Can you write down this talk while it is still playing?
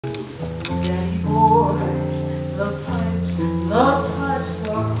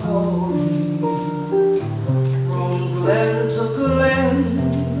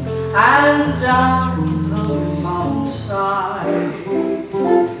down the mountainside.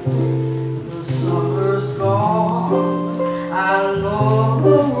 The summer's gone and all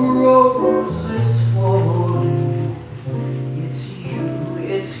the roses falling.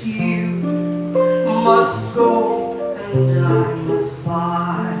 It's you must go and I must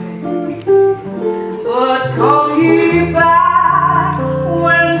buy. But come ye back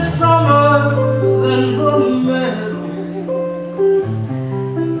when summer's in the meadow,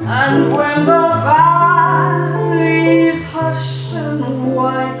 and when the valley's hushed and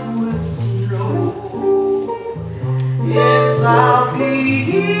white with snow. Yes, I'll be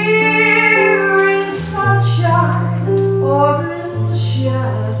here in sunshine or in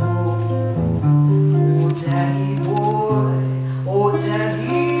shadow. Oh, Daddy boy, oh,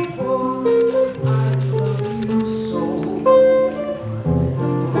 Daddy boy, I love you so.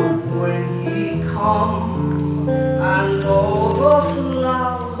 When ye come and all the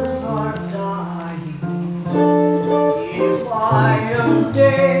flowers are dying, if I am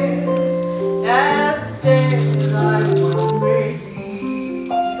dead, as dead I will be,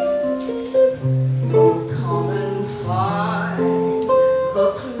 you'll come and find the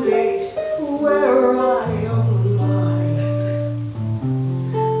place where I am lying,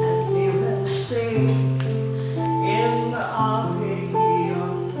 and even say in Ave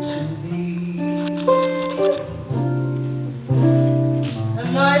unto thee.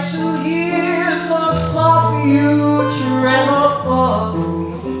 And I shall hear the soft yew tread above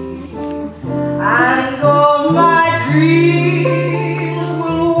me, and all my dreams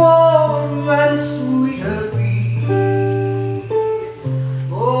will warm and sweeter be.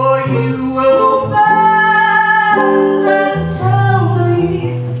 For you will bend and tell me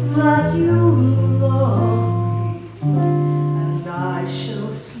that you love me, and I shall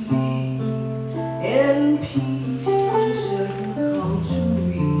sleep in peace